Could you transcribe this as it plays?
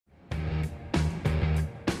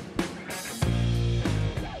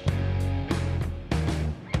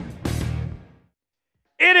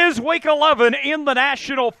It is Week 11 in the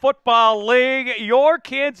National Football League. Your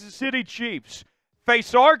Kansas City Chiefs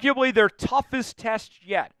face arguably their toughest test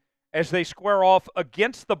yet as they square off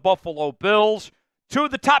against the Buffalo Bills. Two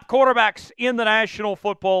of the top quarterbacks in the National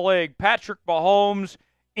Football League, Patrick Mahomes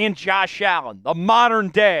and Josh Allen, the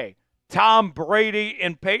modern-day Tom Brady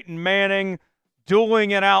and Peyton Manning,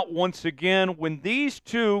 dueling it out once again. When these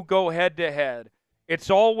two go head-to-head, it's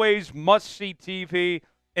always must-see TV,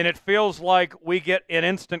 and it feels like we get an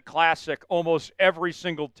instant classic almost every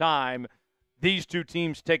single time these two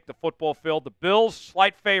teams take the football field. The Bills,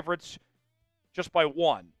 slight favorites, just by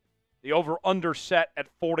one. The over-under set at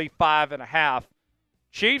 45.5.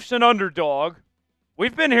 Chiefs, an underdog.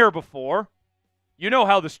 We've been here before. You know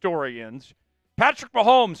how the story ends. Patrick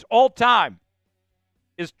Mahomes, all-time,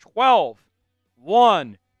 is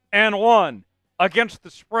 12-1-1 against the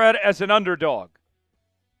spread as an underdog.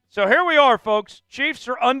 So here we are, folks. Chiefs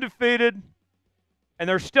are undefeated, and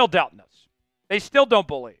they're still doubting us. They still don't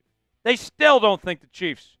believe. They still don't think the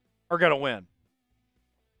Chiefs are going to win.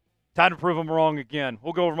 Time to prove them wrong again.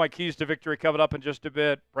 We'll go over my keys to victory coming up in just a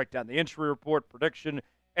bit. Break down the injury report, prediction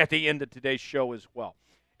at the end of today's show as well.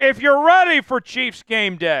 If you're ready for Chiefs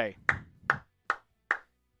game day,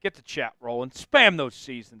 get the chat rolling. Spam those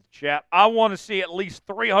C's in the chat. I want to see at least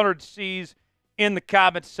 300 C's in the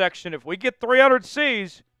comments section. If we get 300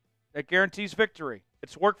 C's, that guarantees victory.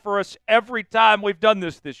 It's worked for us every time we've done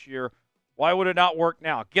this year. Why would it not work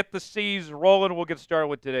now? Get the C's rolling. We'll get started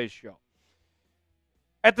with today's show.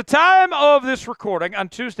 At the time of this recording on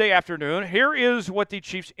Tuesday afternoon, here is what the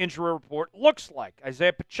Chiefs injury report looks like.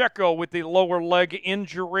 Isiah Pacheco with the lower leg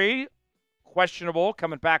injury, questionable,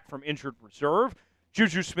 coming back from injured reserve.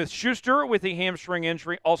 JuJu Smith-Schuster with the hamstring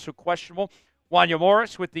injury, also questionable. Wayna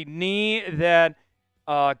Morris with the knee that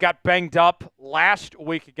got banged up last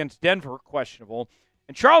week against Denver, questionable.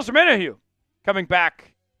 And Charles Omenihu coming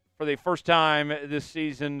back for the first time this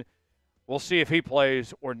season. We'll see if he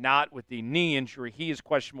plays or not with the knee injury. He is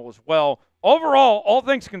questionable as well. Overall, all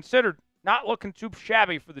things considered, not looking too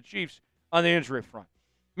shabby for the Chiefs on the injury front.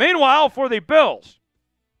 Meanwhile, for the Bills,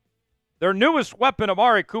 their newest weapon,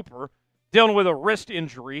 Amari Cooper, dealing with a wrist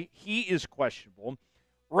injury. He is questionable.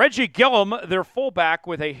 Reggie Gilliam, their fullback,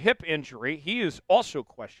 with a hip injury. He is also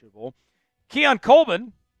questionable. Keon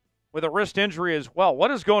Coleman with a wrist injury as well.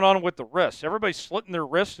 What is going on with the wrists? Everybody slitting their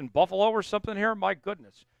wrists in Buffalo or something here? My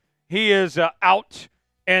goodness. He is out.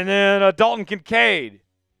 And then Dalton Kincaid,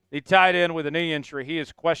 the tight end with a knee injury. He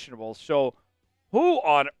is questionable. So who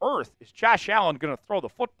on earth is Josh Allen going to throw the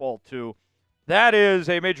football to? That is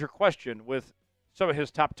a major question with some of his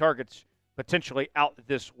top targets potentially out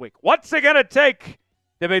this week. What's it going to take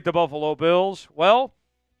to beat the Buffalo Bills? Well,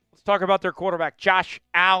 let's talk about their quarterback, Josh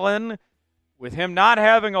Allen. With him not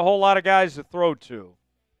having a whole lot of guys to throw to,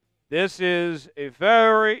 this is a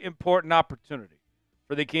very important opportunity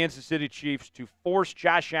for the Kansas City Chiefs to force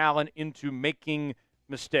Josh Allen into making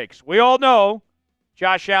mistakes. We all know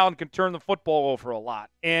Josh Allen can turn the football over a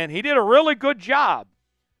lot, and he did a really good job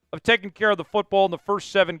of taking care of the football in the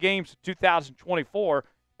first 7 games of 2024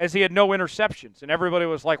 as he had no interceptions. And everybody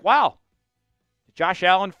was like, wow, did Josh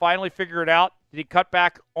Allen finally figure it out? Did he cut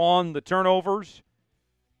back on the turnovers?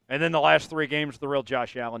 And then the last 3 games, the real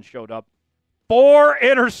Josh Allen showed up. 4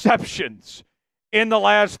 interceptions in the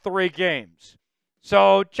last 3 games.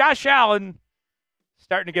 So Josh Allen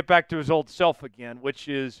starting to get back to his old self again, which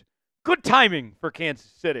is good timing for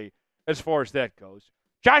Kansas City as far as that goes.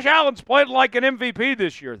 Josh Allen's played like an MVP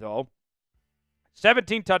this year, though.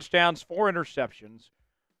 17 touchdowns, 4 interceptions,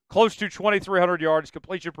 close to 2,300 yards,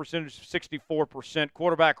 completion percentage of 64%,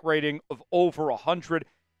 quarterback rating of over 100.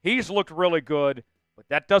 He's looked really good, but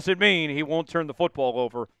that doesn't mean he won't turn the football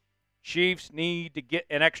over. Chiefs need to get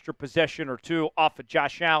an extra possession or 2 off of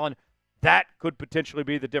Josh Allen. That could potentially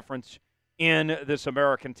be the difference in this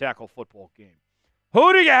American tackle football game.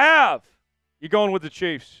 Who do you have? You going with the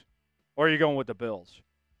Chiefs or are you going with the Bills?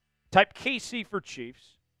 Type KC for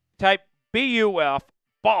Chiefs. Type BUF,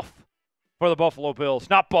 Buff, for the Buffalo Bills.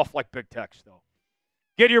 Not Buff like Big Tex, though.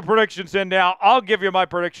 Get your predictions in now. I'll give you my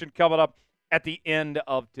prediction coming up at the end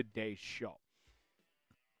of today's show.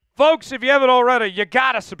 Folks, if you haven't already, you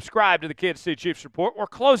got to subscribe to the Kansas City Chiefs Report. We're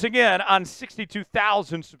closing in on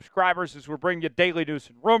 62,000 subscribers as we're bringing you daily news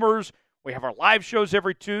and rumors. We have our live shows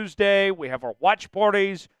every Tuesday. We have our watch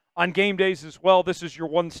parties on game days as well. This is your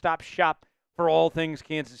one-stop shop for all things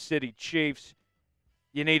Kansas City Chiefs.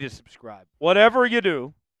 You need to subscribe. Whatever you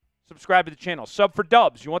do, subscribe to the channel. Sub for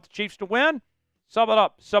dubs. You want the Chiefs to win? Sub it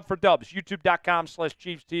up. Sub for dubs.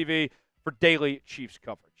 YouTube.com/ChiefsTV for daily Chiefs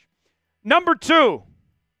coverage. Number 2.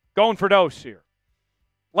 Going for dose here.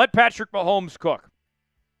 Let Patrick Mahomes cook.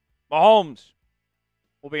 Mahomes,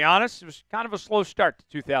 We'll be honest, it was kind of a slow start to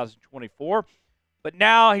 2024, but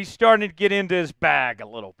now he's starting to get into his bag a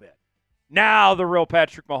little bit. Now the real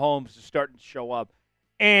Patrick Mahomes is starting to show up.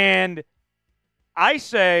 And I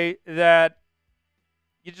say that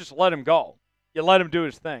you just let him go. You let him do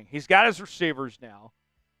his thing. He's got his receivers now.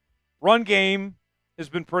 Run game has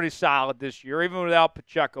been pretty solid this year, even without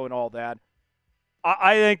Pacheco and all that.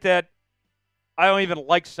 I think that I don't even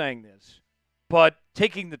like saying this, but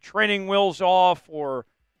taking the training wheels off or,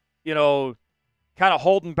 kind of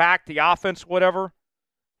holding back the offense, whatever,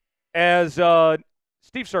 as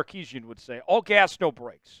Steve Sarkisian would say, all gas, no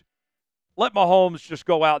brakes. Let Mahomes just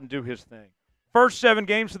go out and do his thing. First 7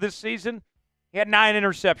 games of this season, he had 9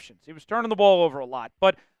 interceptions. He was turning the ball over a lot.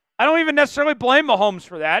 But I don't even necessarily blame Mahomes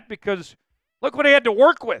for that because look what he had to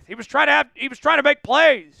work with. He was trying to make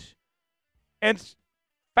plays and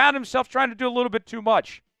found himself trying to do a little bit too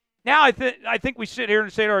much. Now I think we sit here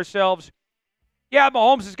and say to ourselves, yeah,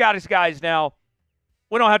 Mahomes has got his guys now.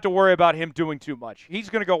 We don't have to worry about him doing too much. He's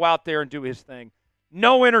going to go out there and do his thing.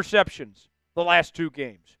 No interceptions the last 2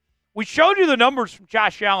 games. We showed you the numbers from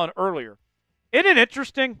Josh Allen earlier. Isn't it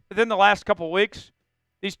interesting within the last couple of weeks,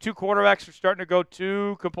 these 2 quarterbacks are starting to go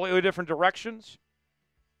 2 completely different directions?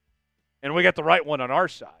 And we got the right one on our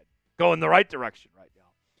side, going the right direction right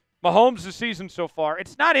now. Mahomes this season so far,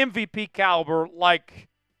 it's not MVP caliber like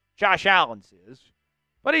Josh Allen's is,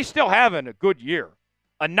 but he's still having a good year.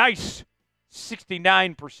 A nice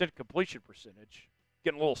 69% completion percentage.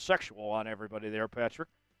 Getting a little sexual on everybody there, Patrick.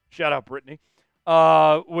 Shout out, Brittany.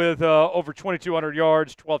 With over 2,200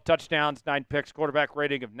 yards, 12 touchdowns, 9 picks, quarterback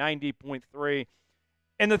rating of 90.3.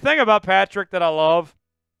 And the thing about Patrick that I love,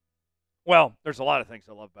 well, there's a lot of things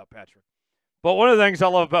I love about Patrick. But one of the things I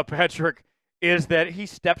love about Patrick is that he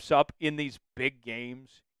steps up in these big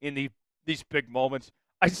games, in these big moments.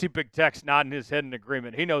 I see Big Tex nodding his head in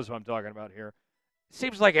agreement. He knows what I'm talking about here. It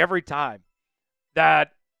seems like every time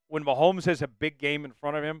that when Mahomes has a big game in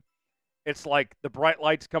front of him, it's like the bright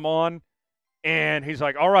lights come on, and he's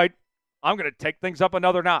like, all right, I'm going to take things up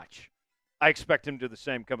another notch. I expect him to do the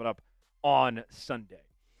same coming up on Sunday.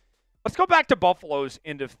 Let's go back to Buffalo's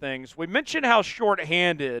end of things. We mentioned how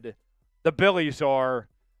shorthanded the Billies are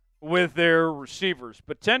with their receivers,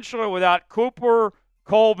 potentially without Cooper,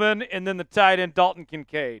 Coleman, and then the tight end Dalton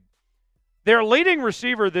Kincaid. Their leading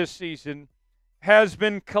receiver this season has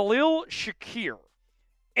been Khalil Shakir.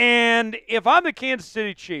 And if I'm the Kansas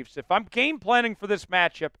City Chiefs, if I'm game planning for this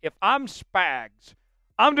matchup, if I'm Spags,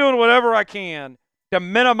 I'm doing whatever I can to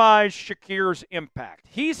minimize Shakir's impact.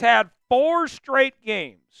 He's had 4 straight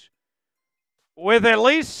games with at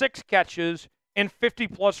least 6 catches and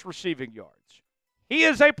 50-plus receiving yards. He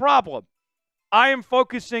is a problem. I am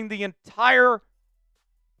focusing the entire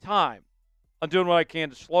time on doing what I can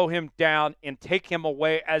to slow him down and take him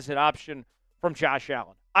away as an option from Josh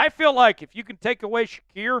Allen. I feel like if you can take away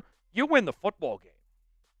Shakir, you win the football game.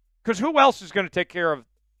 Because who else is going to take care of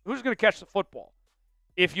 – who's going to catch the football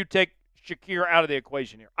if you take Shakir out of the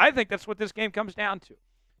equation here? I think that's what this game comes down to.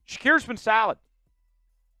 Shakir's been solid.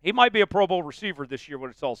 He might be a Pro Bowl receiver this year when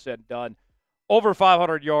it's all said and done. Over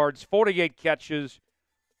 500 yards, 48 catches.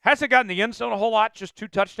 Hasn't gotten the end zone a whole lot, just 2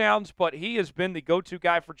 touchdowns, but he has been the go-to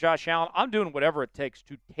guy for Josh Allen. I'm doing whatever it takes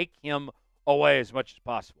to take him away as much as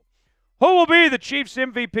possible. Who will be the Chiefs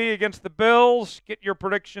MVP against the Bills? Get your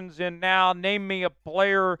predictions in now. Name me a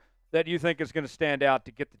player that you think is going to stand out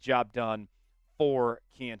to get the job done for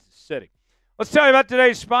Kansas City. Let's tell you about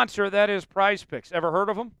today's sponsor. That is Prize Picks. Ever heard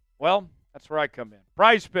of them? Well, that's where I come in.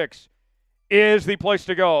 Prize Picks is the place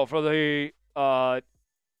to go for the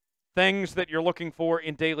things that you're looking for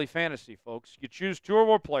in daily fantasy, folks. You choose 2 or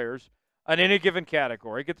more players on any given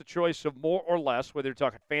category. Get the choice of more or less, whether you're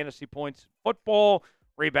talking fantasy points in football,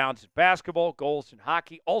 rebounds in basketball, goals in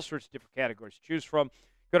hockey, all sorts of different categories to choose from.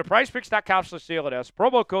 Go to prizepicks.com/SaleItS,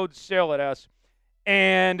 promo code SaleItS,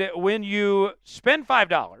 and when you spend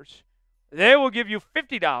 $5, they will give you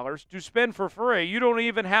 $50 to spend for free. You don't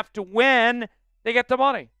even have to win. They get the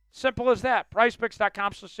money. Simple as that.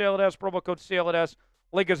 Prizepicks.com/SaleItS, promo code SaleItS.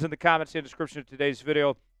 Link is in the comments and description of today's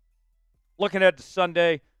video. Looking at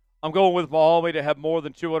Sunday, I'm going with Mahomes to have more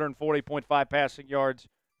than 240.5 passing yards.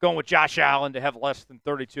 Going with Josh Allen to have less than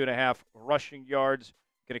 32.5 rushing yards.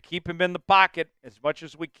 Going to keep him in the pocket as much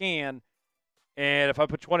as we can. And if I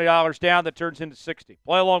put $20 down, that turns into $60.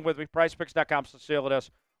 Play along with me. PrizePicks.com/SaleItS.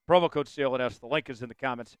 Promo code SaleItS. The link is in the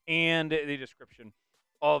comments and the description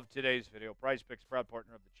of today's video. PrizePicks, proud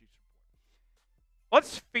partner of the Chiefs Report.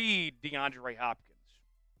 Let's feed DeAndre Hopkins.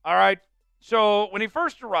 All right. So when he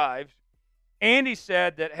first arrived, Andy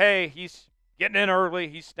said that, hey, he's getting in early.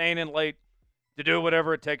 He's staying in late to do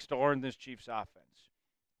whatever it takes to earn this Chiefs offense.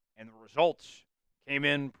 And the results came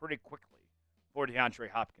in pretty quickly for DeAndre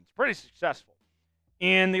Hopkins. Pretty successful.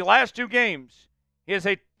 In the last 2 games, he has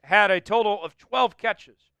had a total of 12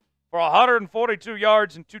 catches for 142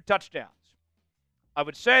 yards and 2 touchdowns. I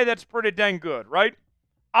would say that's pretty dang good, right?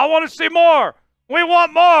 I want to see more. We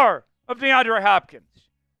want more of DeAndre Hopkins.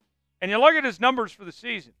 And you look at his numbers for the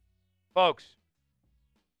season, folks,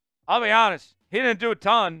 I'll be honest, he didn't do a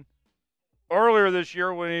ton earlier this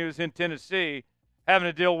year when he was in Tennessee having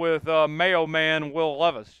to deal with Mayo man Will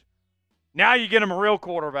Levis. Now you get him a real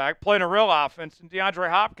quarterback, playing a real offense, and DeAndre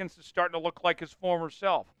Hopkins is starting to look like his former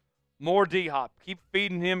self. More D-Hop. Keep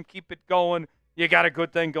feeding him. Keep it going. You got a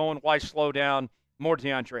good thing going. Why slow down? More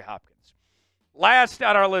DeAndre Hopkins. Last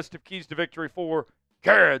on our list of keys to victory for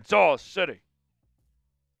Kansas City.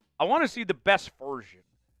 I want to see the best version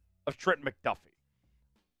of Trent McDuffie.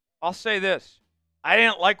 I'll say this. I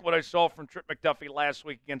didn't like what I saw from Trent McDuffie last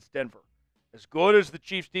week against Denver. As good as the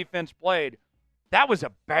Chiefs' defense played, that was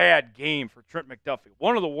a bad game for Trent McDuffie.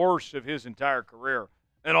 One of the worst of his entire career,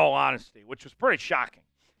 in all honesty, which was pretty shocking.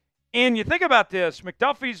 And you think about this,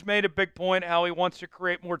 McDuffie's made a big point how he wants to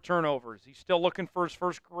create more turnovers. He's still looking for his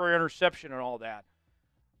first career interception and all that.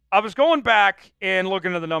 I was going back and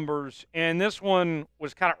looking at the numbers, and this one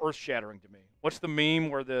was kind of earth-shattering to me. What's the meme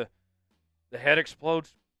where the head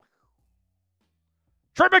explodes?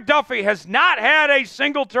 Trent McDuffie has not had a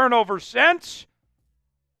single turnover since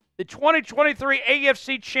the 2023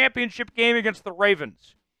 AFC Championship game against the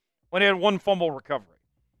Ravens when he had 1 fumble recovery.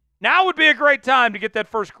 Now would be a great time to get that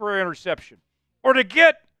first career interception or to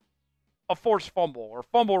get a forced fumble or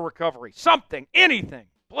fumble recovery. Something, anything,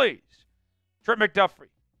 please. Trent McDuffie.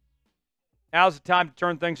 Now's the time to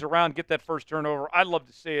turn things around, get that first turnover. I'd love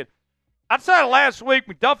to see it. Outside of last week,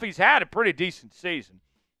 McDuffie's had a pretty decent season.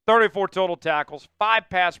 34 total tackles, 5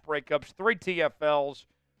 pass breakups, 3 TFLs.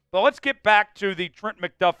 But let's get back to the Trent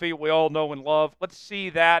McDuffie we all know and love. Let's see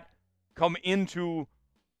that come into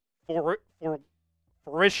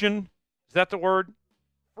fruition. Is that the word?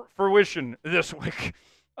 Fruition this week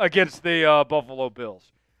against the Buffalo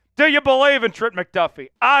Bills. Do you believe in Trent McDuffie?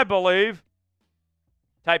 I believe.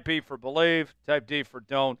 Type B for believe. Type D for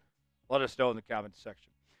don't. Let us know in the comments section.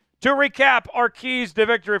 To recap, our keys to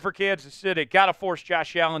victory for Kansas City. Got to force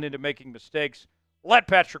Josh Allen into making mistakes. Let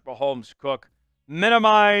Patrick Mahomes cook.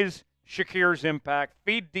 Minimize Shakir's impact.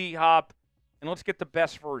 Feed D-Hop. And let's get the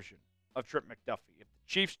best version of Trent McDuffie. If the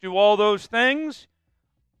Chiefs do all those things,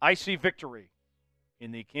 I see victory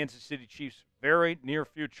in the Kansas City Chiefs' very near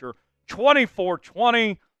future.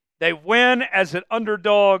 24-20. They win as an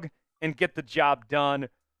underdog and get the job done.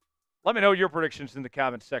 Let me know your predictions in the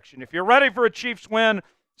comments section. If you're ready for a Chiefs win,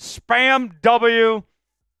 spam W.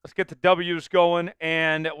 Let's get the W's going,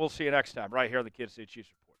 and we'll see you next time right here on the Kansas City Chiefs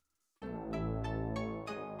Report.